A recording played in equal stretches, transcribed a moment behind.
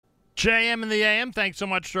JM in the AM, thanks so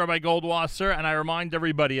much to Rabbi Goldwasser. And I remind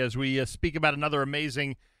everybody as we speak about another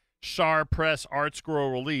amazing Shar Press Art Scroll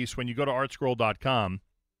release, when you go to artscroll.com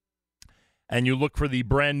and you look for the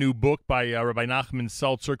brand new book by Rabbi Nachman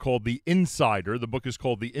Seltzer called The Insider. The book is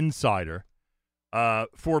called The Insider.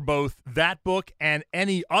 For both that book and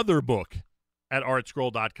any other book at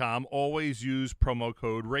artscroll.com, always use promo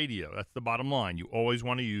code radio. That's the bottom line. You always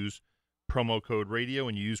want to use promo code radio.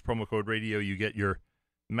 When you use promo code radio, you get your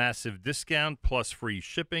massive discount plus free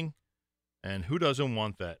shipping. And who doesn't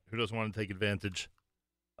want that? Who doesn't want to take advantage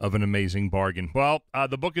of an amazing bargain? Well,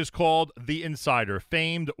 the book is called The Insider.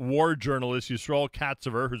 Famed war journalist Yisrael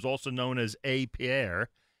Katzover, who's also known as A. Pierre,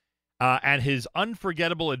 and his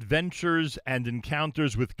unforgettable adventures and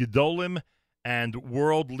encounters with Gedolim and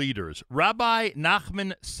world leaders. Rabbi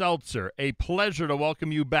Nachman Seltzer, a pleasure to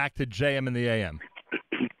welcome you back to JM in the AM.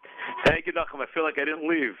 Thank you, Nachum. I feel like I didn't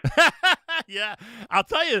leave. Yeah, I'll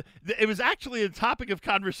tell you, it was actually a topic of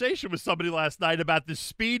conversation with somebody last night about the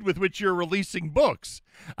speed with which you're releasing books.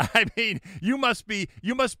 I mean, you must be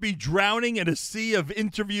drowning in a sea of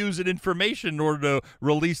interviews and information in order to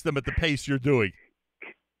release them at the pace you're doing.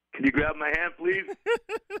 Can you grab my hand, please?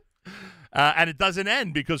 And it doesn't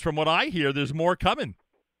end because from what I hear, there's more coming.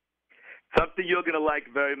 Something you're going to like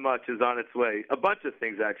very much is on its way. A bunch of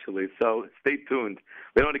things, actually, so stay tuned.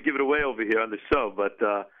 We don't want to give it away over here on the show, but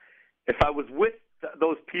if I was with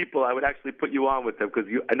those people, I would actually put you on with them because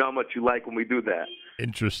I know how much you like when we do that.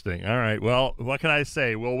 Interesting. All right. Well, what can I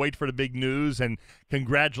say? We'll wait for the big news and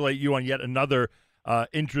congratulate you on yet another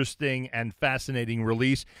interesting and fascinating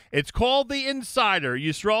release. It's called The Insider.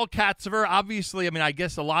 Yisrael Katzover, obviously, I mean, I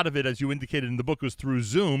guess a lot of it, as you indicated in the book, was through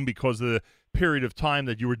Zoom because of the period of time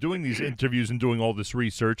that you were doing these interviews and doing all this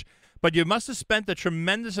research. But you must have spent a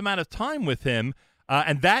tremendous amount of time with him,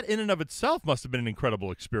 and that in and of itself must have been an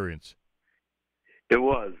incredible experience. It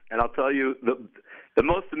was. And I'll tell you, the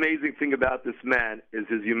most amazing thing about this man is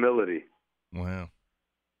his humility. Wow.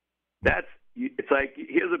 It's like,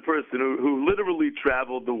 here's a person who literally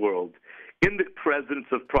traveled the world in the presence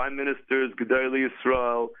of prime ministers, Gedolei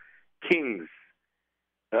Yisrael, kings,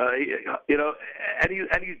 and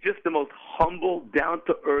he's just the most humble,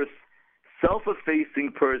 down-to-earth,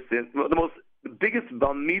 self-effacing person, the biggest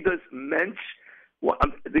balmidas mensch.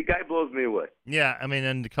 The guy blows me away. Yeah, I mean,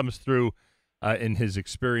 and it comes through in his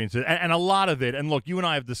experiences, and a lot of it. And look, you and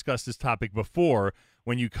I have discussed this topic before.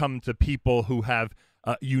 When you come to people who have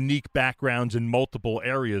unique backgrounds in multiple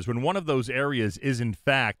areas, when one of those areas is in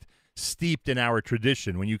fact steeped in our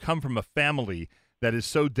tradition, when you come from a family that is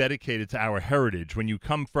so dedicated to our heritage, when you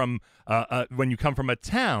come from a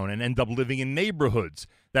town and end up living in neighborhoods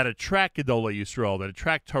that attract Gedolei Yisrael, that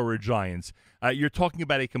attract Torah giants, you're talking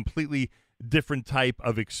about a completely different type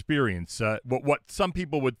of experience. What some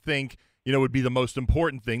people would think, would be the most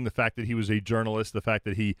important thing, the fact that he was a journalist, the fact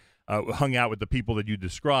that he hung out with the people that you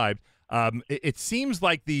described. It seems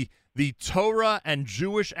like the Torah and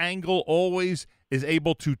Jewish angle always is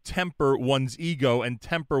able to temper one's ego and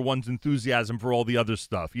temper one's enthusiasm for all the other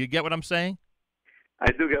stuff. You get what I'm saying?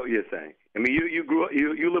 I do get what you're saying. I mean,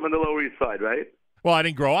 you live on the Lower East Side, right? Well, I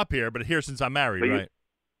didn't grow up here, but here since I'm married, right?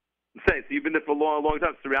 So you've been there for a long, long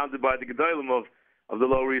time, surrounded by the Gedolim of the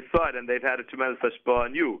Lower East Side, and they've had a tremendous hashpah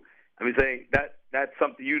on you. I mean, saying that's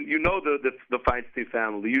something you know the Feinstein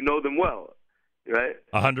family, you know them well, right?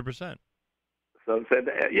 100%. So I'm saying,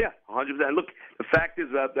 100%. Look, the fact is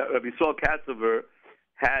that Rabbi Yisrael Katzover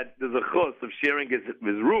had the zechus of sharing his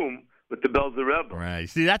room with the Belzer Rebbe. Right.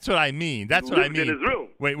 See, that's what I mean. That's what I mean. In his room.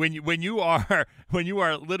 When you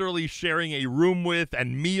are literally sharing a room with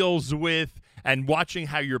and meals with and watching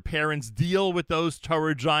how your parents deal with those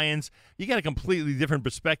Torah giants, you get a completely different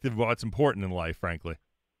perspective of what's important in life, frankly.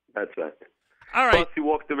 That's right. All right. Plus, he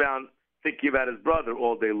walked around thinking about his brother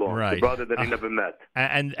all day long, right. The brother that he never met.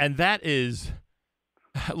 And that is,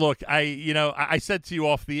 look, I said to you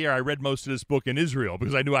off the air, I read most of this book in Israel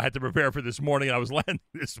because I knew I had to prepare for this morning. I was landing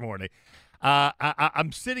this morning.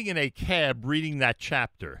 I'm sitting in a cab reading that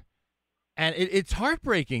chapter, and it's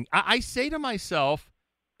heartbreaking. I say to myself,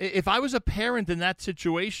 if I was a parent in that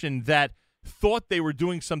situation that thought they were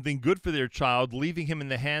doing something good for their child, leaving him in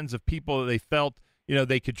the hands of people that they felt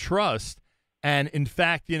they could trust, and in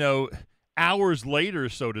fact, hours later,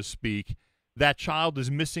 so to speak, that child is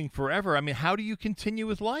missing forever. I mean, how do you continue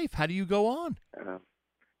with life? How do you go on?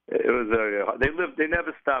 It was very hard. They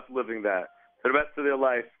never stopped living that. For the rest of their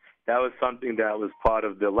life, that was something that was part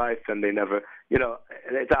of their life, and they never,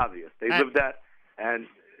 it's obvious. They lived that, and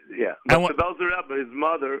yeah. But the Belzer Rebbe, his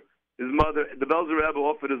mother, the Belzer Rebbe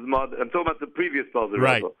offered his mother, I'm talking about the previous Belzer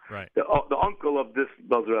Rebbe. Right. The uncle of this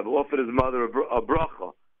Belzer Rebbe offered his mother a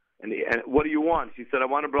bracha, and what do you want? She said, I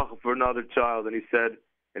want a bracha for another child. And he said,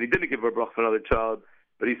 and he didn't give her a bracha for another child,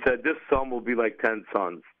 but he said, this son will be like 10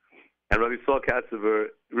 sons. And Rabbi Saul Katzover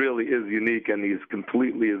really is unique, and he's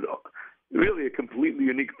really a completely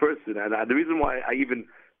unique person. And the reason why I even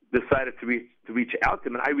decided to reach out to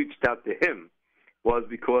him, and I reached out to him, was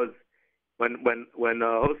because when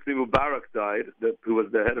Hosni Mubarak died, who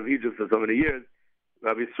was the head of Egypt for so many years,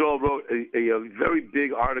 Rabbi Yisrael wrote a very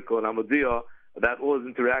big article in Ahmadiyya about all his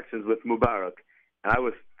interactions with Mubarak. And I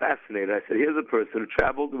was fascinated. I said, here's a person who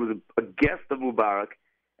traveled, who was a guest of Mubarak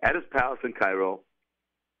at his palace in Cairo,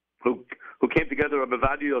 who came together Rabbi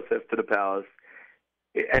Vadia Yosef to the palace.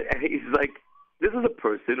 And he's like, this is a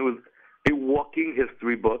person who is a walking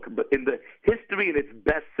history book, but in the history in its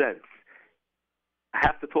best sense. I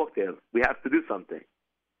have to talk to him. We have to do something.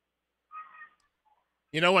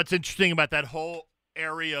 You know what's interesting about that whole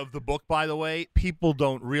area of the book, by the way? People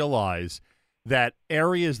don't realize that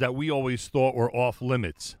areas that we always thought were off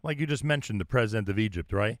limits, like you just mentioned, the president of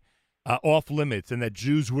Egypt, right? Off limits, and that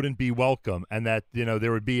Jews wouldn't be welcome, and that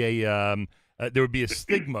there would be a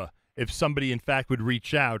stigma if somebody in fact would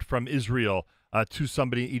reach out from Israel to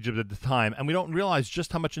somebody in Egypt at the time, and we don't realize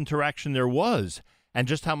just how much interaction there was, and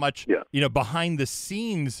just how much behind the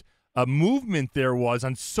scenes movement there was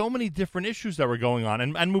on so many different issues that were going on.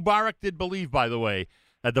 And Mubarak did believe, by the way,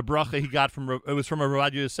 that the bracha he got from Rabbi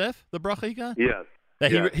Yosef, the bracha he got. Yes,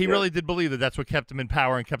 that he really did believe that that's what kept him in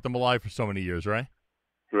power and kept him alive for so many years, right?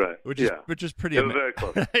 Right. Which is pretty. They were very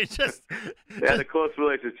close. They had a close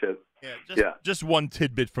relationship. Just one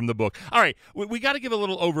tidbit from the book. All right, we got to give a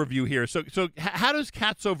little overview here. So how does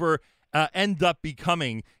Katzover end up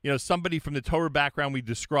becoming, somebody from the Torah background we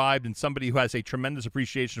described and somebody who has a tremendous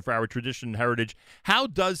appreciation for our tradition and heritage? How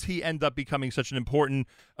does he end up becoming such an important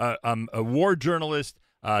a war journalist,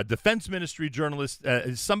 defense ministry journalist,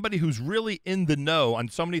 somebody who's really in the know on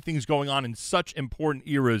so many things going on in such important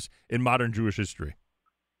eras in modern Jewish history?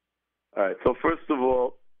 All right. So first of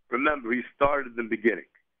all, remember, he started in the beginning.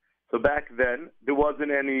 So back then, there weren't that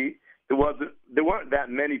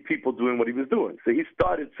many people doing what he was doing. So he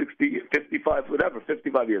started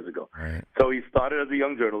 55 years ago. Right. So he started as a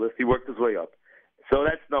young journalist. He worked his way up. So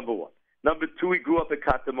that's number one. Number two, he grew up at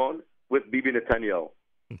Katamon with Bibi Netanyahu.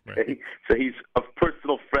 Right. So he's a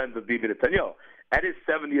personal friend of Bibi Netanyahu. At his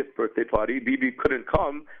 70th birthday party, Bibi couldn't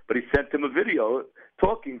come, but he sent him a video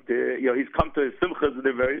talking to, he's come to his simchas and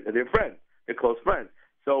they're friends, they're close friends.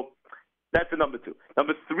 So that's the number two.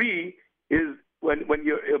 Number three is when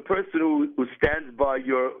you're a person who stands by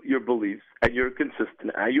your beliefs and you're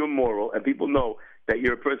consistent and you're moral and people know that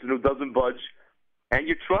you're a person who doesn't budge and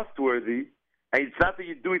you're trustworthy, and it's not that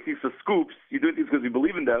you're doing things for scoops, you're doing things because you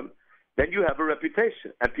believe in them, then you have a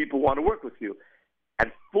reputation and people want to work with you.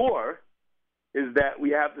 And four is that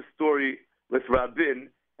we have the story with Rabin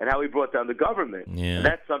and how he brought down the government. Yeah. And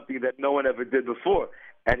that's something that no one ever did before.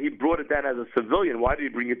 And he brought it down as a civilian. Why did he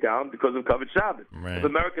bring it down? Because of Kavod Shabbos. Right. If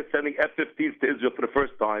America's sending F-15s to Israel for the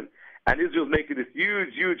first time, and Israel's making this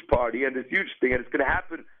huge, huge party and this huge thing, and it's going to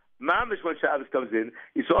happen mamish when Shabbos comes in,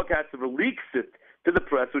 Yisrael Katzover leaks it to the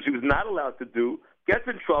press, which he was not allowed to do, gets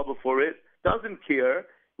in trouble for it, doesn't care,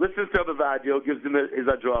 listens to Rabbi Vadio, gives him his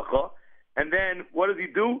adracha, and then what does he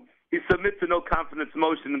do? He submits a no-confidence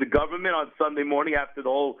motion in the government on Sunday morning after the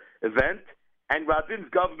whole event, and Rabin's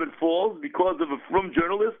government falls because of a frum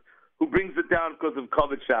journalist who brings it down because of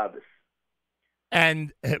Kavod Shabbos.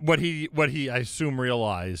 And what he I assume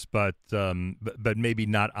realized, but maybe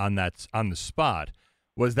not on the spot,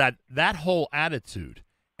 was that whole attitude,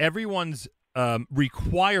 everyone's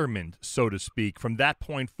requirement, so to speak, from that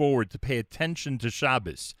point forward to pay attention to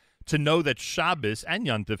Shabbos, to know that Shabbos and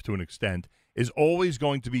Yontif to an extent is always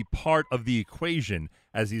going to be part of the equation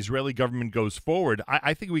as the Israeli government goes forward.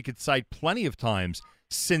 I think we could cite plenty of times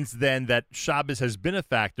since then that Shabbos has been a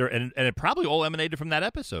factor, and it probably all emanated from that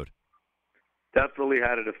episode. Definitely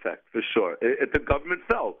had an effect, for sure. The government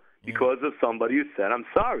fell because of somebody who said, I'm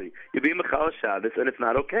sorry, you're being Mechal Shabbos, and it's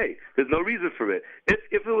not okay. There's no reason for it. If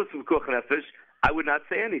it was from Pikuach Nefesh, I would not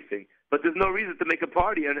say anything. But there's no reason to make a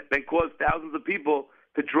party and cause thousands of people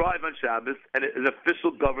to drive on Shabbos, and it's an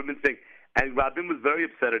official government thing. And Rabin was very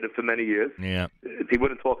upset at it for many years. Yeah, he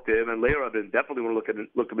wouldn't talk to him, and later Rabin definitely wouldn't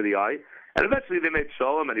look him in the eye. And eventually they made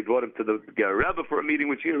shalom, and he brought him to the Ger Rebbe for a meeting,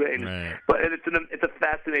 which he arranged. Right. And it's a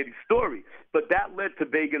fascinating story. But that led to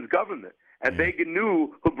Begin's government, and Begin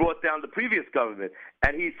knew who brought down the previous government.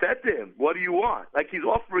 And he said to him, "What do you want?" Like he's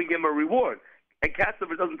offering him a reward. And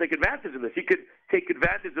Katzover doesn't take advantage of this. He could take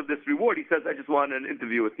advantage of this reward. He says, I just want an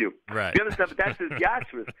interview with you. Right. You understand? But that's his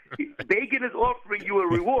yashris. Begin is offering you a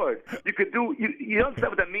reward. You understand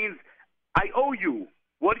what that means? I owe you.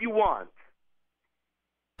 What do you want?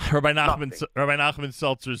 Rabbi Nachman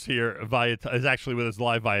Seltzer's here is actually with us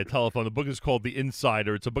live via telephone. The book is called The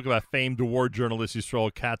Insider. It's a book about famed war journalist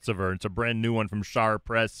Yisrael Katzover. It's a brand new one from Shar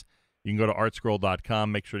Press. You can go to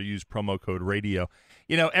artscroll.com. Make sure to use promo code radio.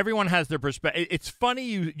 You know, everyone has their perspective. It's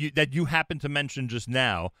funny that you happen to mention just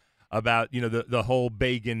now about, you know, the whole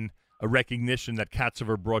Begin recognition that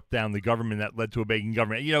Katzover brought down the government that led to a Begin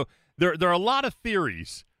government. You know, there are a lot of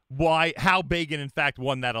theories how Begin in fact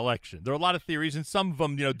won that election. There are a lot of theories, and some of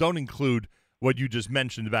them, you know, don't include what you just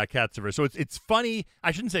mentioned about Katzover. So it's funny.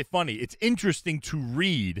 I shouldn't say funny. It's interesting to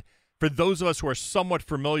read for those of us who are somewhat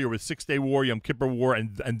familiar with Six-Day War, Yom Kippur War,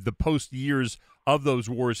 and the post years of those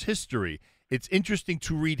wars' history. It's interesting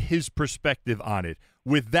to read his perspective on it.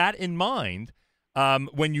 With that in mind,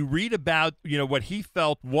 when you read about, you know, what he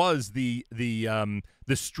felt was the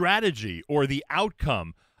strategy or the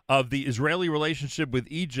outcome of the Israeli relationship with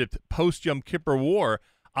Egypt post Yom Kippur War,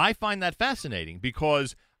 I find that fascinating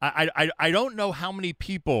because I don't know how many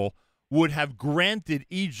people would have granted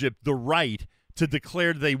Egypt the right to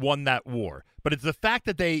declare they won that war. But it's the fact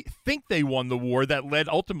that they think they won the war that led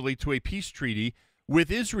ultimately to a peace treaty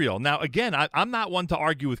with Israel. Now, again, I'm not one to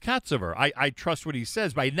argue with Katzover. I trust what he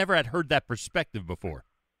says, but I never had heard that perspective before.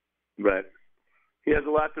 Right. He has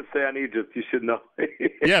a lot to say on Egypt. You should know.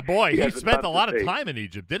 Yeah, boy, he spent a lot of time in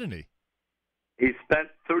Egypt, didn't he? He spent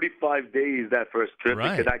 35 days that first trip.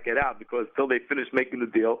 Right. He could not get out because till they finished making the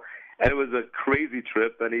deal. And it was a crazy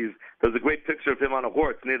trip. And there's a great picture of him on a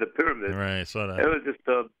horse near the pyramids. Right, I saw that. It was just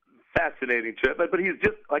a fascinating trip. But he's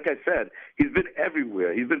just, like I said, he's been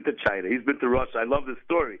everywhere. He's been to China. He's been to Russia. I love this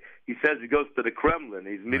story. He says he goes to the Kremlin.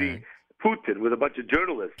 He's meeting Putin with a bunch of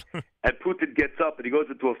journalists. And Putin gets up and he goes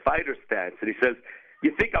into a fighter stance. And he says,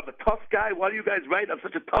 "You think I'm a tough guy? Why do you guys write I'm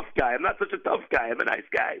such a tough guy? I'm not such a tough guy. I'm a nice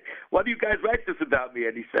guy. Why do you guys write this about me?"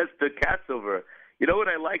 And he says to Katzover, "You know what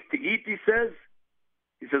I like to eat?" He says,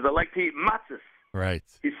 "I like to eat matzahs." Right.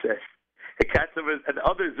 He says. And Katzover and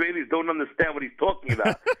other Israelis don't understand what he's talking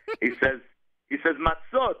about. He says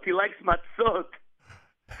matzot. He likes matzot.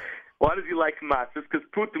 Why does he like matzahs? Because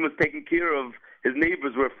Putin was taking care of his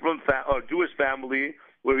neighbors were from a Jewish family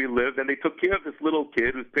where he lived, and they took care of this little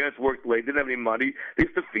kid whose parents worked late, didn't have any money. They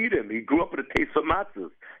used to feed him. He grew up with a taste for matzahs.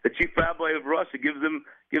 The chief rabbi of Russia gives him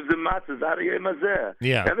matzahs out of Yemazeh.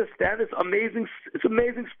 Yeah. You understand? It's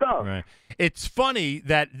amazing stuff. Right. It's funny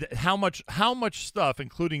that how much stuff,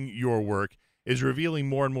 including your work, is revealing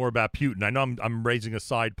more and more about Putin. I know I'm raising a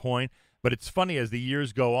side point, but it's funny as the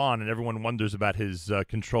years go on and everyone wonders about his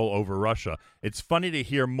control over Russia. It's funny to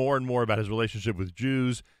hear more and more about his relationship with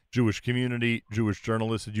Jews, Jewish community, Jewish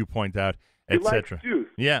journalists, as you point out, etc.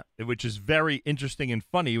 Yeah, which is very interesting and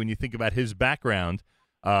funny when you think about his background,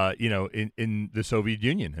 you know, in the Soviet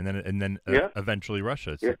Union and then eventually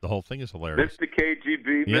Russia. The whole thing is hilarious. Mr.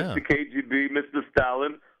 KGB, Mr.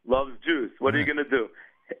 Stalin loves Jews. What are you going to do?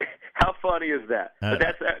 How funny is that? But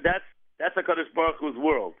that's HaKadosh Baruch Hu's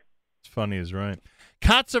world. It's funny is right.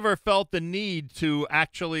 Katzover felt the need to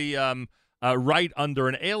actually write under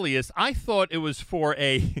an alias. I thought it was for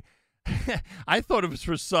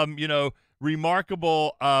some, you know,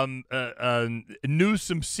 remarkable knew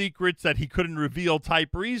some secrets that he couldn't reveal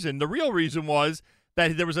type reason. The real reason was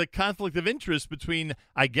that there was a conflict of interest between,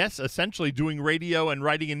 I guess, essentially doing radio and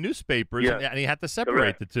writing in newspapers, and he had to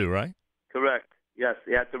separate the two, right? Correct. Yes,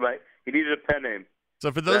 he had to write. He needed a pen name.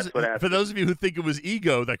 So for those of you who think it was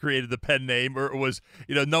ego that created the pen name, or it was,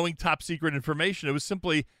 you know, knowing top secret information, it was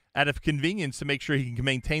simply out of convenience to make sure he can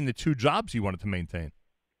maintain the two jobs he wanted to maintain.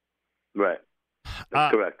 Right.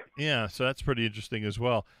 That's correct. Yeah, so that's pretty interesting as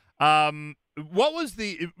well. What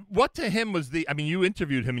to him was I mean, you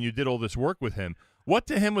interviewed him and you did all this work with him. What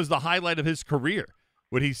to him was the highlight of his career?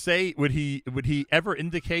 Would he ever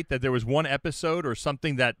indicate that there was one episode or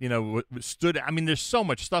something that, you know, stood? I mean, there's so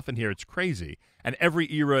much stuff in here; it's crazy, and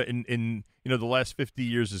every era in you know the last 50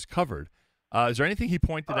 years is covered. Is there anything he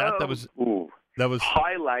pointed out that was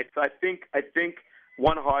highlights? I think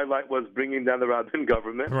one highlight was bringing down the Rabin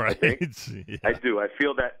government. Right. I think. Yeah. I do. I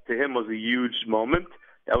feel that to him was a huge moment.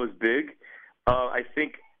 That was big. I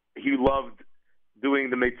think he loved doing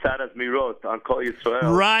the Meitzadas Mirot on Kol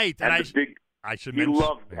Yisrael. Right. And the big. He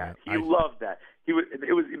loved that. He loved that.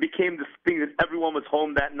 It became this thing that everyone was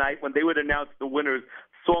home that night when they would announce the winners,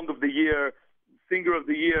 Song of the Year, Singer of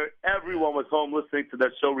the Year. Everyone was home listening to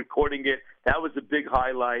that show, recording it. That was a big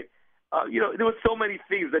highlight. You know, there were so many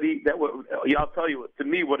things I'll tell you, to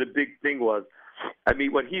me, what a big thing was. I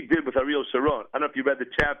mean, what he did with Ariel Sharon. I don't know if you read the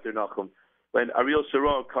chapter, Nachum. When Ariel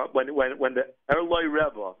Sharon, when the Erloi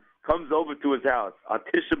Rebbe comes over to his house on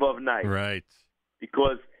Tisha B'Av night, right?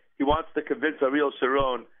 Because he wants to convince Ariel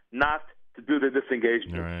Sharon not to do the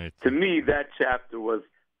disengagement. Right. To me, that chapter was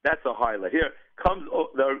That's a highlight. Here comes,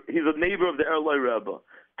 he's a neighbor of the Erloi Rebbe.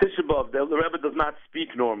 Tisha B'Av, the Rebbe does not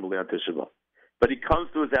speak normally on Tisha B'Av. But he comes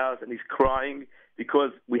to his house and he's crying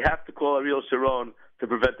because we have to call Ariel Sharon to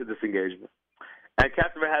prevent the disengagement. And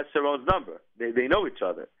Katzenberg has Sharon's number. They know each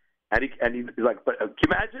other. And he's like, but can you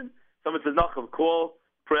imagine? Someone says, Nachum, call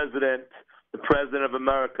the President of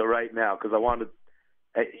America right now because I want to.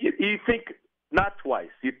 You think not twice.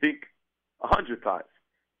 You think 100 times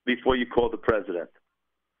before you call the President.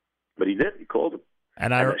 But he did. He called him.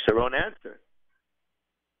 And Sharon answered.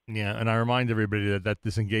 Yeah, and I remind everybody that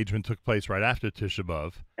this engagement took place right after Tisha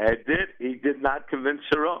B'Av. It did. He did not convince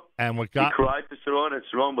Sharon. And he cried to Sharon, and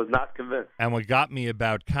Sharon was not convinced. And what got me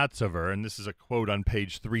about Katzover, and this is a quote on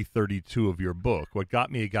page 332 of your book, what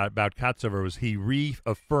got me about Katzover was he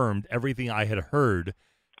reaffirmed everything I had heard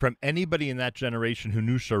from anybody in that generation who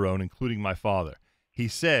knew Sharon, including my father. He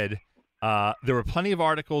said, there were plenty of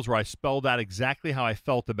articles where I spelled out exactly how I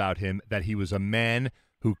felt about him, that he was a man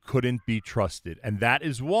who couldn't be trusted. And that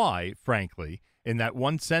is why, frankly, in that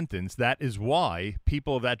one sentence, that is why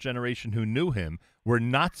people of that generation who knew him were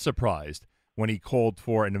not surprised when he called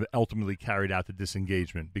for and ultimately carried out the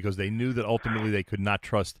disengagement, because they knew that ultimately they could not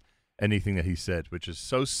trust anything that he said, which is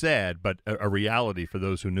so sad, but a reality for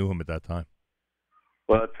those who knew him at that time.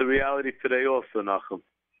 Well, it's a reality today also,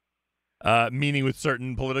 Nachum. Meaning with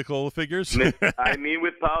certain political figures? I mean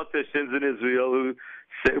with politicians in Israel who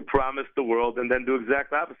promise the world and then do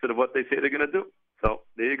exact opposite of what they say they're going to do. So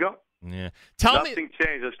there you go. Yeah. Nothing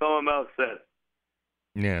changed, as Shlomo Melech said.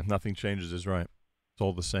 Yeah, nothing changes is right. It's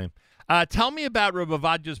all the same. Tell me about Rabbi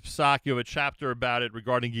Ovadiah's Psak. You have a chapter about it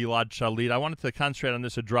regarding Gilad Shalit. I wanted to concentrate on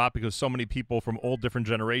this a drop because so many people from all different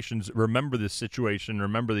generations remember this situation,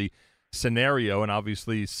 remember the scenario, and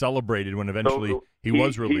obviously celebrated when eventually he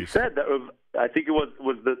was released. He said that, I think it was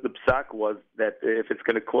the Psak was that if it's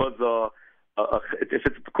going to cause if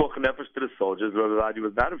it's called nefesh to the soldiers, Rabbi Ovadia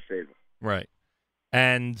was not in favor. Right.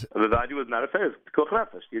 And Rabbi Ovadia was not in favor. It's called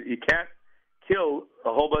nefesh. You can't kill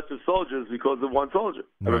a whole bunch of soldiers because of one soldier.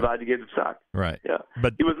 Right. Rabbi Ovadia gave the Psak. Right. Yeah.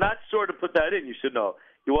 But he was not sure to put that in, you should know.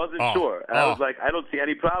 He wasn't sure. And I was like, I don't see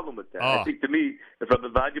any problem with that. I think to me, if Rabbi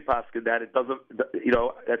Ovadia paskin that, it doesn't,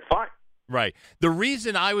 that's fine. Right. The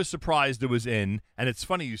reason I was surprised it was in, and it's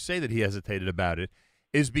funny you say that he hesitated about it,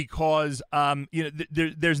 is because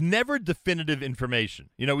there's never definitive information.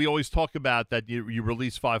 We always talk about that you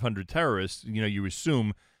release 500 terrorists. You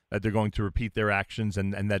assume that they're going to repeat their actions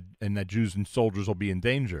and that Jews and soldiers will be in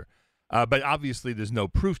danger. But obviously, there's no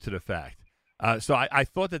proof to the fact. So I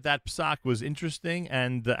thought that psak was interesting,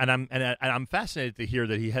 and I'm fascinated to hear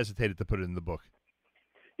that he hesitated to put it in the book.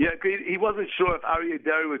 Yeah, he wasn't sure if Aryeh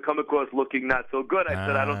Deri would come across looking not so good. I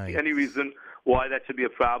said I don't see any reason why that should be a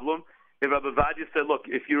problem. And Rabbi Ovadia said, look,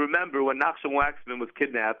 if you remember when Nachshon Waxman was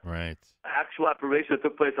kidnapped, right, actual operation that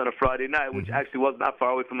took place on a Friday night, which actually was not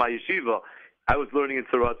far away from my yeshiva. I was learning in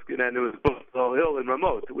Sorotskin, and it was Buffalo Hill in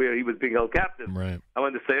Ramot, where he was being held captive. Right. And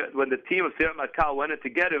when the team of Seret Matkal went in to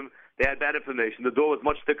get him, they had bad information. The door was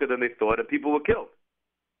much thicker than they thought, and people were killed.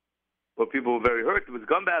 Well, people were very hurt. There was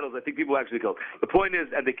gun battles. I think people were actually killed. The point is,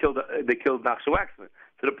 and they killed Nachshon Waxman.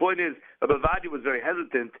 So the point is, Rabbi Ovadia was very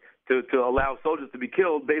hesitant to allow soldiers to be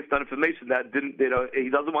killed based on information that didn't. He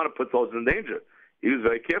doesn't want to put soldiers in danger. He was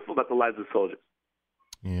very careful about the lives of soldiers.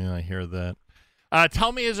 Yeah, I hear that.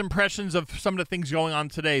 Tell me his impressions of some of the things going on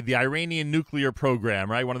today. The Iranian nuclear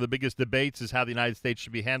program, right? One of the biggest debates is how the United States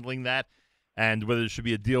should be handling that, and whether there should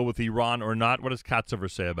be a deal with Iran or not. What does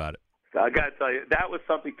Katzover say about it? I got to tell you, that was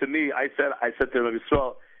something to me. I said to him,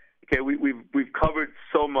 Yisrael, okay, we've covered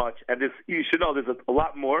so much, and you should know there's a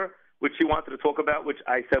lot more which he wanted to talk about, which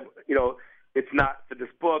I said, it's not for this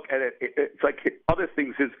book, and it's like other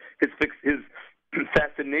things. His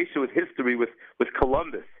fascination with history, with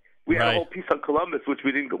Columbus. We had a whole piece on Columbus, which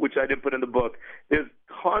I didn't put in the book. There's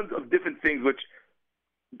tons of different things which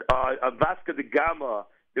Vasco da Gama.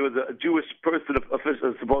 There was a Jewish person,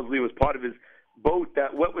 supposedly was part of his boat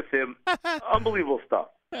that went with him. Unbelievable stuff.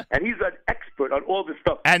 And he's an expert on all this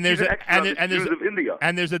stuff. And there's Jews of India.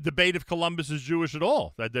 And there's a debate if Columbus is Jewish at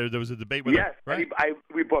all. That there was a debate with him. Right?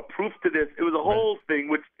 We brought proof to this. It was a whole thing,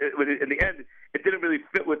 which in the end it didn't really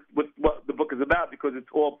fit with what the book is about because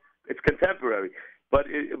it's contemporary. But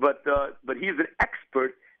he's an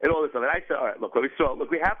expert in all this stuff. And I said, all right, look,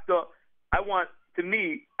 we have to. I'm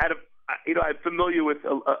familiar with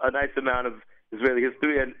a nice amount of Israeli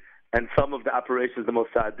history and some of the operations the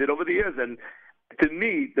Mossad did over the years. And to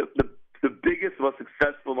me, the biggest, most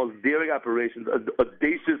successful, most daring operations,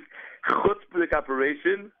 audacious, chutzpahdik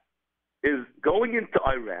operation is going into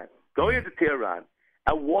Iran, going into Tehran,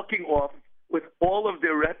 and walking off with all of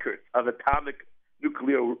their records of atomic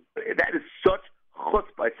nuclear. That is such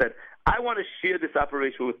chutzpah. I said, I want to share this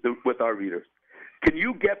operation with our readers. Can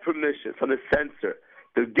you get permission from the censor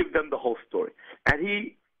to give them the whole story? And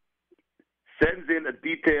he sends in a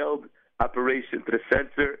detailed operation to the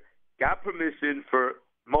censor, got permission for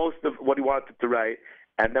most of what he wanted to write,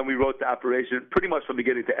 and then we wrote the operation pretty much from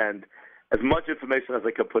beginning to end, as much information as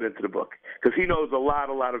I could put into the book, because he knows a lot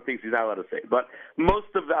of things he's not allowed to say. But most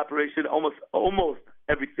of the operation, almost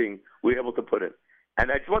everything, we were able to put in.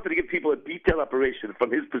 And I just wanted to give people a detailed operation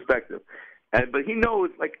from his perspective. But he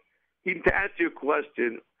knows, to answer your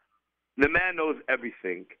question, the man knows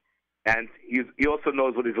everything, and he also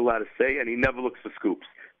knows what he's allowed to say, and he never looks for scoops,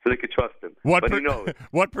 so they could trust him. But he knows.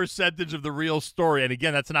 What percentage of the real story, and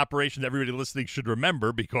again, that's an operation that everybody listening should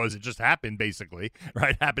remember because it just happened, basically,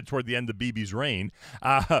 right? Happened toward the end of Bibi's reign.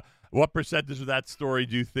 What percentage of that story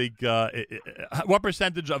do you think, what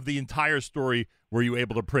percentage of the entire story were you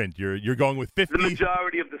able to print? You're going with 50? The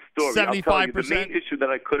majority of the story. 75%? The main issue that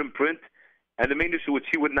I couldn't print, and the main issue which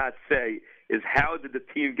he would not say, is how did the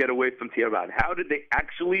team get away from Tehran? How did they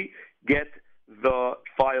actually get the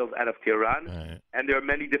files out of Tehran? Right. And there are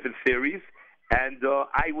many different theories. And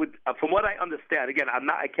I would, from what I understand, again,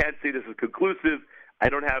 I can't say this is conclusive. I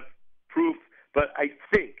don't have proof. But I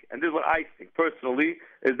think, and this is what I think personally,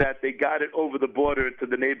 is that they got it over the border to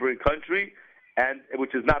the neighboring country, and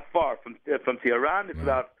which is not far from Tehran. It's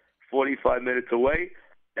about 45 minutes away.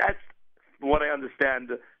 That's what I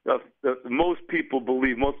understand. Most people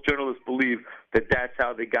believe, most journalists believe that that's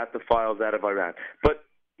how they got the files out of Iran. But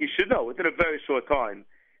you should know, within a very short time,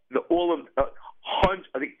 I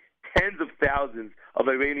think tens of thousands of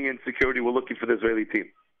Iranian security were looking for the Israeli team.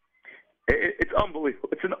 It's unbelievable.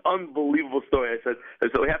 It's an unbelievable story. I said,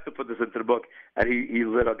 so we have to put this into the book. And he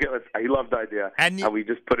said, okay, he loved the idea. And we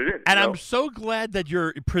just put it in. And I'm so glad that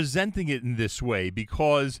you're presenting it in this way,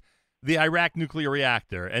 because the Iraq nuclear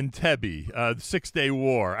reactor, Entebbe, the 6-Day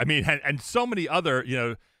War, I mean, and so many other,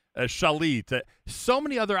 Shalit, so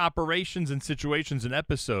many other operations and situations and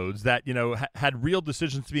episodes that, had real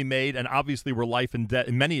decisions to be made and obviously were life and death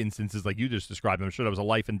in many instances, like you just described. I'm sure that was a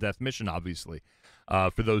life and death mission, obviously,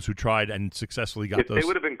 for those who tried and successfly got those. If they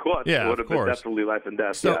would have been caught, it would have been definitely life and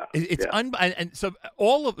death. So it's and so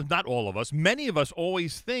not all of us, many of us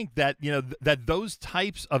always think that, that those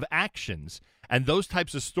types of actions and those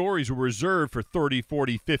types of stories were reserved for 30,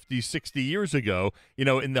 40, 50, 60 years ago,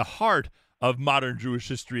 in the heart of modern Jewish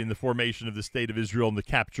history and the formation of the State of Israel and the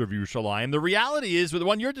capture of Yerushalayim. The reality is, the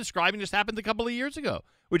one you're describing just happened a couple of years ago,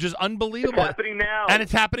 which is unbelievable. It's happening now. And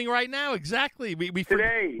it's happening right now, exactly. We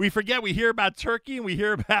forget. We hear about Turkey, and we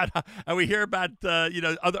hear about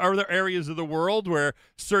other areas of the world where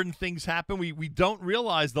certain things happen. We don't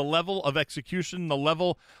realize the level of execution, the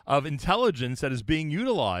level of intelligence that is being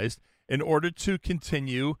utilized in order to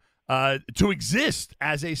continue to exist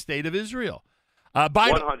as a State of Israel.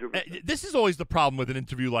 100%. This is always the problem with an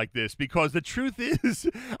interview like this, because the truth is,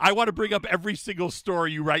 I want to bring up every single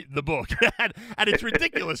story you write in the book, and it's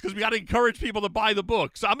ridiculous because we got to encourage people to buy the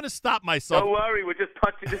book. So I'm going to stop myself. Don't worry, we're just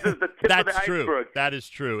touching. This is the tip of the iceberg. True. That is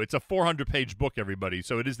true. It's a 400-page book, everybody.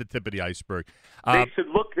 So it is the tip of the iceberg. They should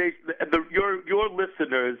look. Your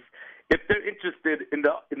listeners, if they're interested in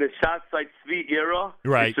the Shatzai Tzvi era,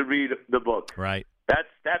 they should read the book. Right.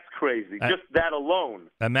 That's crazy. Just that alone.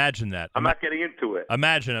 Imagine that. I'm not getting into it.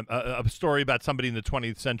 Imagine a story about somebody in the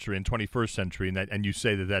 20th century and 21st century, and you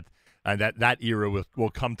say that era will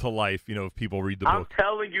come to life. If people read the book. I'm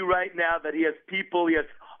telling you right now that he has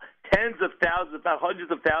tens of thousands, if not hundreds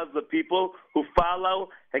of thousands of people who follow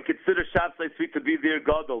and consider Shatzai Tzvi to be their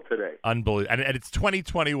gadol today. Unbelievable. And it's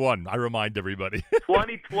 2021. I remind everybody.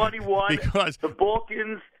 2021. Because the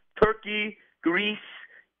Balkans, Turkey, Greece.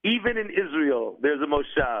 Even in Israel, there's a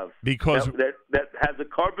moshav that has a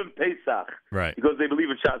carbon Pesach, right? Because they believe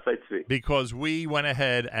in Shatzai Tzvi. Because we went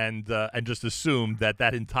ahead and just assumed that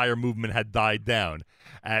entire movement had died down,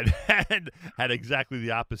 and had exactly the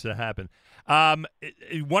opposite happen.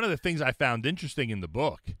 One of the things I found interesting in the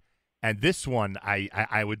book, and this one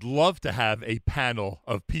I would love to have a panel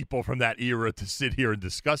of people from that era to sit here and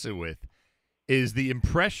discuss it with, is the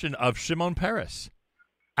impression of Shimon Peres.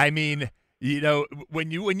 I mean, when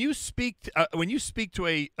you speak to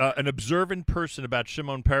an observant person about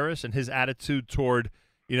Shimon Peres and his attitude toward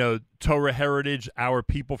Torah heritage, our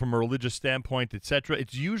people from a religious standpoint, etc.,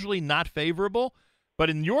 it's usually not favorable. But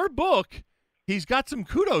in your book, he's got some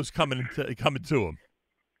kudos coming to him.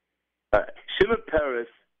 Shimon Peres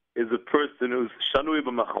is a person who's shanui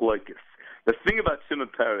b'machloikis. The thing about Shimon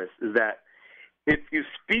Peres is that if you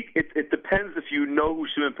speak, it depends if you know who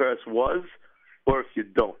Shimon Peres was or if you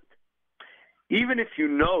don't. Even if you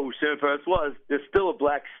know who Shimon Peres was, there's still a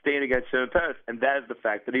black stain against Shimon Peres, and that is the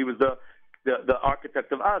fact that he was the the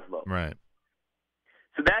architect of Oslo. Right.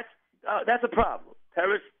 So that's a problem.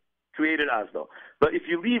 Peres created Oslo. But if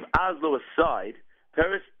you leave Oslo aside,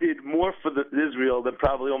 Peres did more for Israel than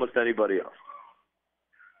probably almost anybody else.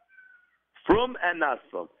 Frum and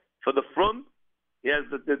Nasfum. For the Frum, he has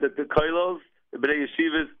the koilos, the Bnei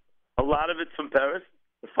Yeshivas, a lot of it's from Peres,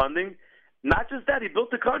 the funding. Not just that, he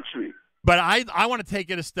built the country. But I want to take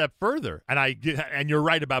it a step further, and you're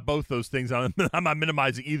right about both those things. I'm not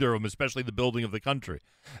minimizing either of them, especially the building of the country.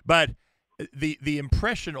 But the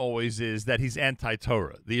impression always is that he's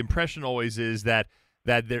anti-Torah. The impression always is that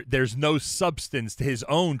there's no substance to his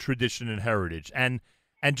own tradition and heritage, and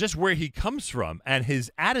just where he comes from, and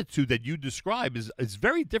his attitude that you describe is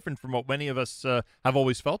very different from what many of us have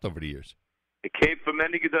always felt over the years. It came from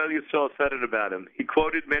Meni Gedol Yisrael said it about him. He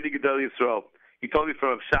quoted Meni Gedol Yisrael. He told me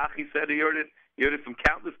from Shach, he said he heard it. He heard it from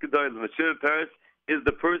countless Gedolim. Shimon Peres is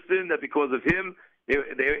the person that because of him,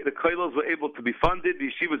 the koilos were able to be funded, the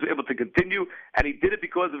yeshivas were able to continue, and he did it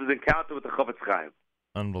because of his encounter with the Chofetz Chaim.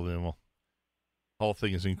 Unbelievable. Whole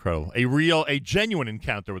thing is incredible. A genuine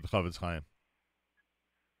encounter with the Chofetz Chaim.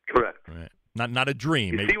 Correct. Right. Not a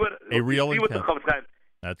dream. You see what a real you see encounter. what the Chofetz Chaim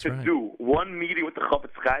That's could right. do. One meeting with the Chofetz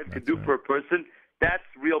Chaim could do for a person. That's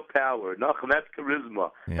real power. Nachum, that's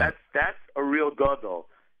charisma. Yeah. That's a real gadol.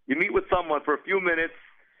 You meet with someone for a few minutes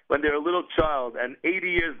when they're a little child, and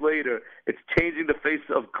 80 years later, it's changing the face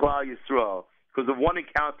of Klal Yisrael because of one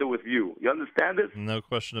encounter with you. You understand this? No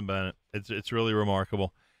question about it. It's really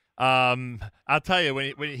remarkable. I'll tell you,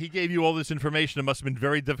 when he gave you all this information, it must have been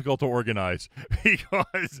very difficult to organize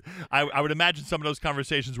because I would imagine some of those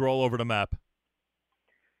conversations were all over the map.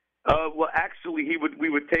 Well, actually, we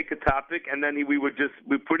would take a topic, and then we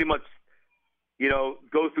pretty much,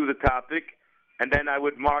 go through the topic, and then I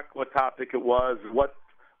would mark what topic it was, what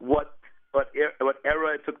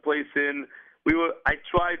era it took place in. I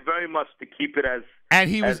tried very much to keep it as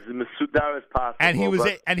mesudar as possible.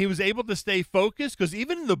 And he was able to stay focused because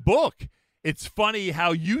even in the book, it's funny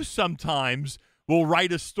how you sometimes will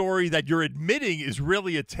write a story that you're admitting is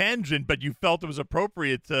really a tangent, but you felt it was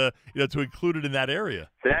appropriate to include it in that area.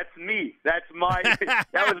 That's me. That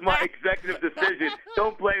was my executive decision.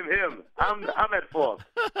 Don't blame him. I'm at fault.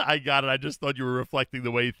 I got it. I just thought you were reflecting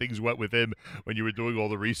the way things went with him when you were doing all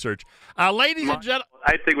the research. Ladies and gentlemen,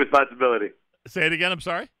 I take responsibility. Say it again. I'm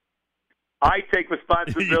sorry. I take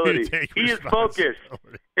responsibility. He is focused.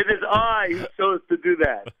 It is I who chose to do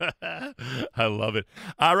that. I love it.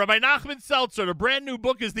 Rabbi Nachman Seltzer, the brand new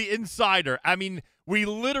book is The Insider. I mean, we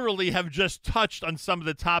literally have just touched on some of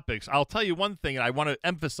the topics. I'll tell you one thing, and I want to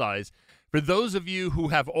emphasize, for those of you who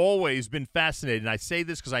have always been fascinated, and I say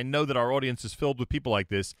this because I know that our audience is filled with people like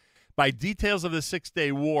this, by details of the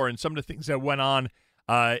Six-Day War and some of the things that went on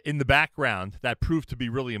in the background that proved to be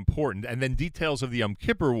really important, and then details of the Yom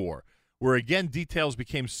Kippur War, where, again, details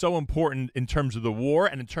became so important in terms of the war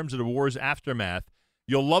and in terms of the war's aftermath.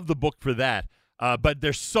 You'll love the book for that. But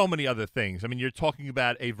there's so many other things. I mean, you're talking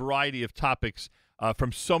about a variety of topics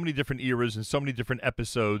from so many different eras and so many different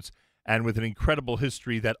episodes, and with an incredible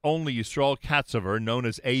history that only Yisrael Katzover, known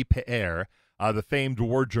as A. Pe'er, the famed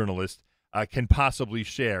war journalist, can possibly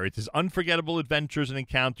share. It's his unforgettable adventures and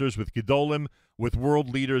encounters with Gedolim, with world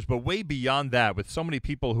leaders, but way beyond that, with so many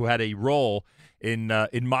people who had a role in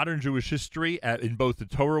modern Jewish history, in both the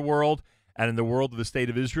Torah world and in the world of the State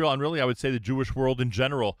of Israel, and really, I would say, the Jewish world in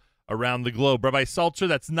general around the globe. Rabbi Seltzer,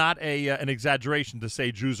 that's not an exaggeration to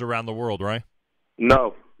say Jews around the world, right?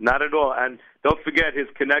 No, not at all. And don't forget his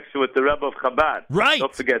connection with the Rebbe of Chabad. Right.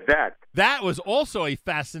 Don't forget that. That was also a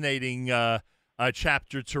fascinating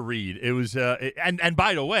chapter to read. It was, and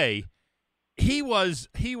by the way, he was.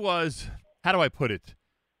 How do I put it?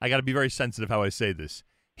 I got to be very sensitive how I say this.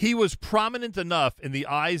 He was prominent enough in the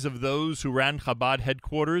eyes of those who ran Chabad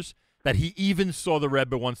headquarters that he even saw the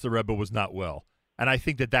Rebbe once the Rebbe was not well. And I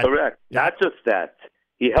think that correct. Yeah. Not just that.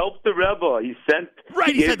 He helped the Rebbe. He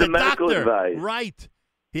he gave sent the doctor. medical advice. Right.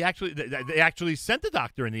 They actually sent the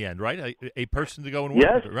doctor in the end, right? A person to go and work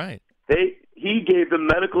yes. with it, right? He gave them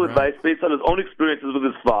medical advice based on his own experiences with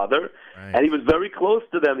his father, and he was very close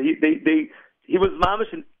to them. He was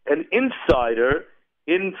mamish an insider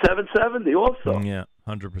in 770 also. Yeah,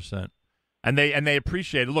 100%. And they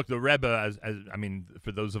appreciate it. Look, the Rebbe, as I mean,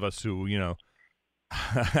 for those of us who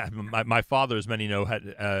my father, as many know, had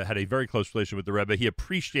a very close relationship with the Rebbe. He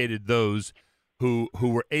appreciated those who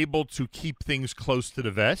were able to keep things close to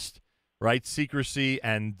the vest, right? Secrecy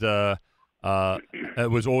and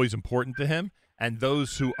was always important to him. And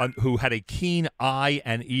those who had a keen eye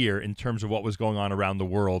and ear in terms of what was going on around the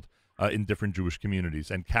world in different Jewish communities.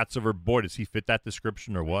 And Katzover, boy, does he fit that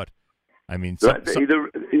description or what? I mean,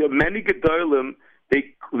 many Gedolim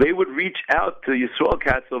they would reach out to Yisrael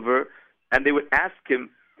Katzover, and they would ask him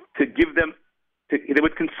to give them. They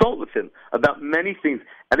would consult with him about many things,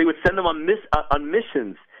 and they would send him on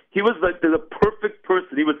missions. He was like the perfect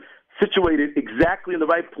person. He was situated exactly in the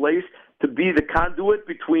right place to be the conduit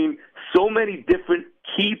between so many different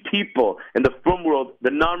key people in the frum world,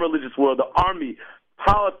 the non-religious world, the army,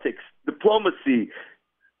 politics, diplomacy.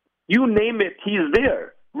 You name it, he's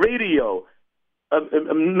there. Radio,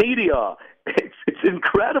 media. It's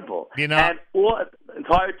incredible. And all the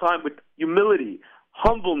entire time with humility,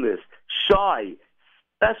 humbleness, shy,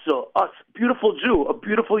 special, beautiful Jew, a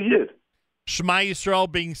beautiful Yid. Shema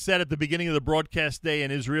Yisrael being said at the beginning of the broadcast day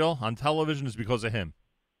in Israel on television is because of him.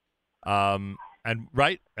 And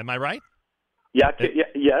right? Am I right? Yes,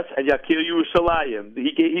 and Yakir Yerushalayim.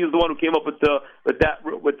 He was the one who came up with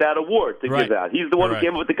that award to give out. He's the one who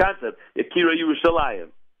came up with the concept, Yakir Yerushalayim,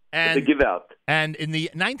 to give out. And in the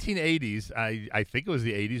 1980s, I think it was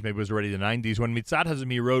the 80s, maybe it was already the 90s, when Mitzad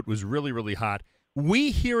Hazmirot was really, really hot,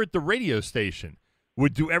 we here at the radio station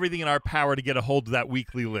would do everything in our power to get a hold of that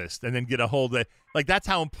weekly list and then get a hold of like that's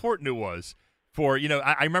how important it was for,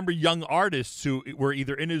 I remember young artists who were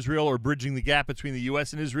either in Israel or bridging the gap between the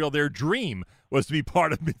U.S. and Israel. Their dream was to be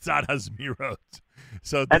part of Mitzad Hazmirot.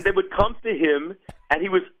 And they would come to him, and he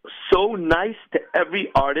was so nice to every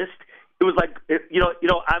artist. It was like,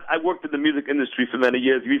 I worked in the music industry for many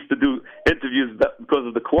years. We used to do interviews because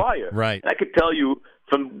of the choir. Right. And I could tell you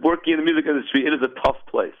from working in the music industry, it is a tough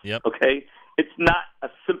place. Yep. Okay? It's not a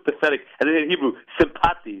sympathetic, and in Hebrew,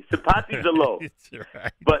 sympathy. Sympathies are low.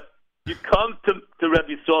 Right. But you come to Rebbe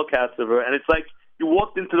Yisrael Katzover, and it's like you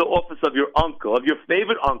walked into the office of your uncle, of your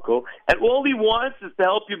favorite uncle, and all he wants is to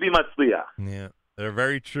help you be Matzliach. Yeah, they're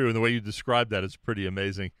very true, and the way you describe that is pretty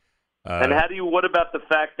amazing. And what about the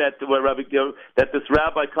fact that that this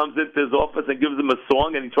rabbi comes into his office and gives him a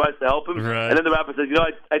song and he tries to help him, right. And then the rabbi says,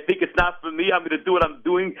 I think it's not for me. I'm going to do what I'm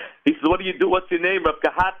doing. He says, what do you do? What's your name? Rav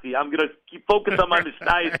Kahati. I'm going to keep focused on my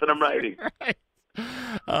mishnayos that I'm writing. Right.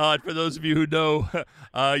 And for those of you who know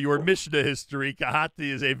your Mishnah history,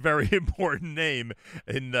 Kahati is a very important name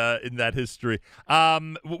in that history.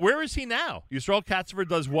 Where is he now? Yisrael Katzover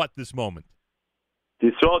does what this moment?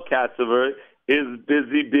 Yisrael Katzover is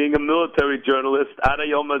busy being a military journalist. Ada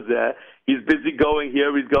Yom Hazeh. He's busy going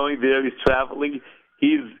here. He's going there. He's traveling.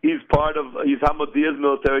 He's Hamodiah's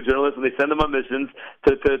military journalist, and they send him on missions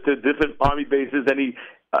to different army bases. And he,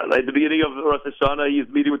 at the beginning of Rosh Hashanah, he's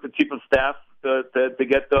meeting with the chief of staff to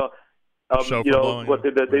get the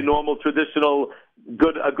normal traditional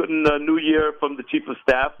good New Year from the chief of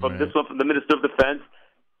staff, from this one from the Minister of Defense.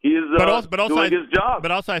 He is doing his job. But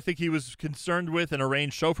also I think he was concerned with and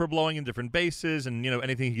arranged shofar blowing in different bases and,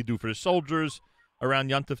 anything he could do for the soldiers around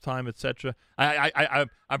Yontif time, etc.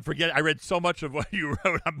 I'm forgetting. I read so much of what you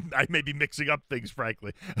wrote. I may be mixing up things,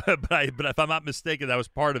 frankly. but if I'm not mistaken, that was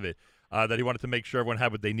part of it, that he wanted to make sure everyone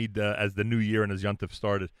had what they need as the new year and as Yontif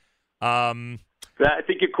started. I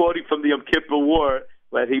think you're quoting from the Yom Kippur War,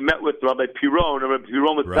 where he met with Rabbi Piron, and Rabbi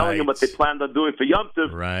Piron was telling him what they planned on doing for Yom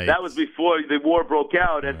Tov. Right. That was before the war broke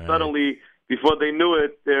out, and suddenly, before they knew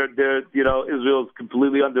it, Israel's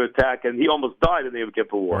completely under attack, and he almost died in the Yom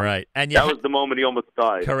Kippur War. Right, and that was the moment he almost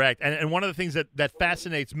died. Correct, and one of the things that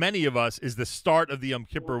fascinates many of us is the start of the Yom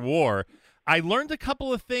Kippur War. I learned a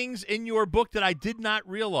couple of things in your book that I did not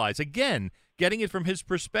realize. Again, getting it from his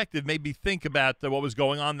perspective made me think about what was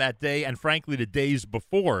going on that day, and frankly, the days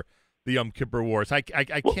before the Yom Kippur Wars. I can't.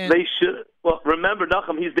 They should. Well, remember,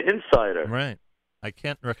 Nachum, he's the insider. Right. I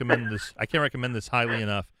can't recommend this. I can't recommend this highly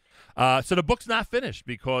enough. So the book's not finished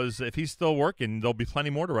because if he's still working, there'll be plenty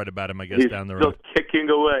more to write about him, I guess, down the road. He's still kicking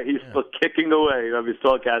away. He's still kicking away. Rabbi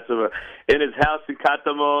Yisrael Katzover in his house in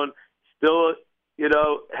Katamon. Still,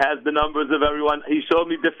 has the numbers of everyone. He showed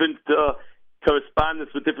me different correspondence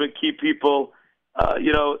with different key people.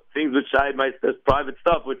 Things which that's private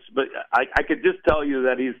stuff. But I could just tell you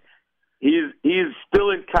that he's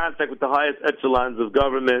still in contact with the highest echelons of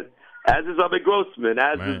government, as is Rabbi Grossman,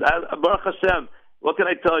 as Baruch Hashem. What can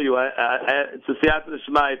I tell you? It's a siyata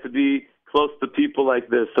d'shmaya to be close to people like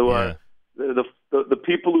this, who are the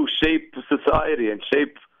people who shape society and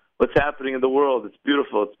shape what's happening in the world. It's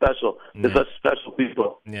beautiful. It's special. They're such special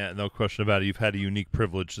people. Yeah, no question about it. You've had a unique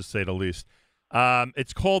privilege, to say the least.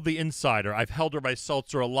 It's called The Insider. I've held Rabbi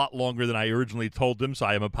Seltzer a lot longer than I originally told him, so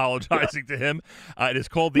I am apologizing to him. It is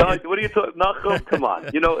called what are you talking? No, come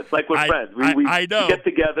on. It's like we're friends. We know, get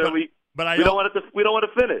together. But we don't want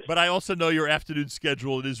to finish. But I also know your afternoon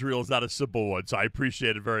schedule in Israel is not a simple one, so I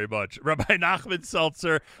appreciate it very much. Rabbi Nachman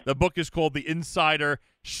Seltzer, the book is called The Insider,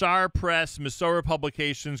 Shar Press, Masorah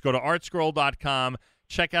Publications. Go to artscroll.com.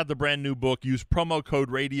 check out the brand new book. Use promo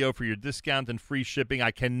code radio for your discount and free shipping.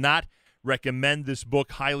 I cannot recommend this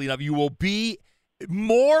book highly enough. You will be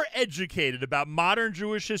more educated about modern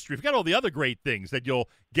Jewish history. Forget all the other great things that you'll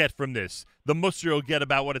get from this. The mussar you'll get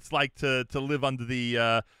about what it's like to live under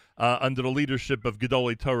the leadership of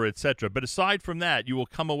Gedolei Torah, etc. But aside from that, you will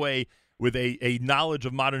come away with a knowledge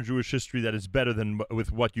of modern Jewish history that is better than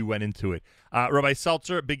with what you went into it. Rabbi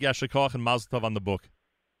Seltzer, big yasher koach and mazel tov on the book.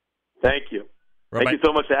 Thank you. Rabbi, thank you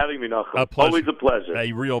so much for having me, Nachum. Always a pleasure.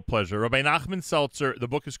 A real pleasure. Rabbi Nachman Seltzer, the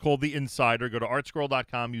book is called The Insider. Go to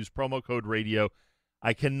artscroll.com, use promo code radio.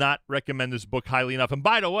 I cannot recommend this book highly enough. And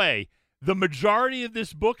by the way, the majority of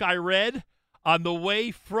this book I read on the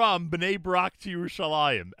way from Bnei Brak to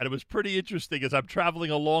Yerushalayim. And it was pretty interesting as I'm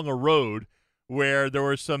traveling along a road where there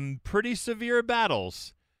were some pretty severe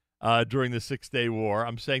battles during the Six-Day War.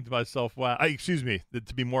 I'm saying to myself, wow,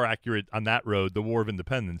 to be more accurate on that road, the War of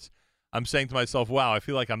Independence. I'm saying to myself, wow, I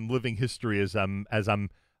feel like I'm living history as I'm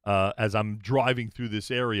driving through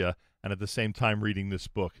this area and at the same time reading this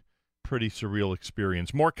book. Pretty surreal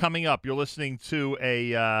experience. More coming up. You're listening to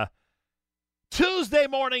a Tuesday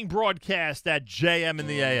morning broadcast at JM in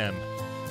the AM.